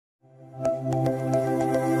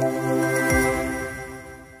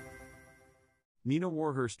Nina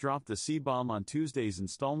Warhurst dropped the C-bomb on Tuesday's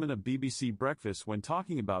installment of BBC Breakfast when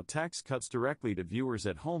talking about tax cuts directly to viewers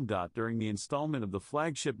at home. During the installment of the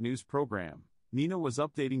flagship news program, Nina was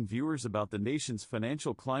updating viewers about the nation's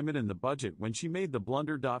financial climate and the budget when she made the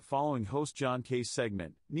blunder.Following host Jon Kay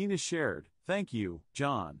segment. Nina shared, "Thank you,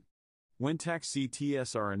 Jon. When tax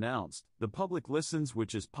cuts are announced, the public listens,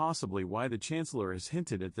 which is possibly why the Chancellor has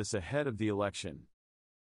hinted at this ahead of the election."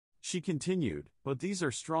 She continued, "But these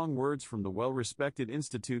are strong words from the well-respected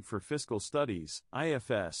Institute for Fiscal Studies,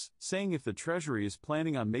 IFS, saying if the Treasury is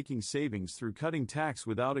planning on making savings through cutting tax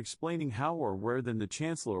without explaining how or where, then the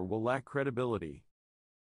Chancellor will lack credibility.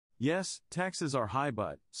 Yes, taxes are high,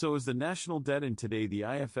 but so is the national debt, and today the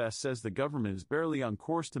IFS says the government is barely on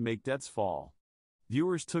course to make debts fall."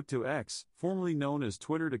 Viewers took to X, formerly known as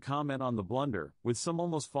Twitter, to comment on the blunder, with some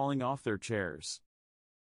almost falling off their chairs.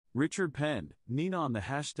 Richard penned, "Nina on the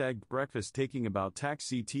hashtag breakfast taking about tax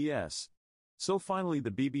cuts. So finally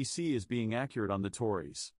the BBC is being accurate on the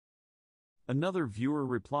Tories." Another viewer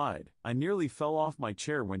replied, "I nearly fell off my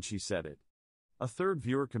chair when she said it." A third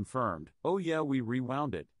viewer confirmed, "Oh yeah, we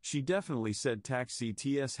rewound it, she definitely said tax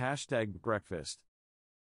cuts hashtag breakfast."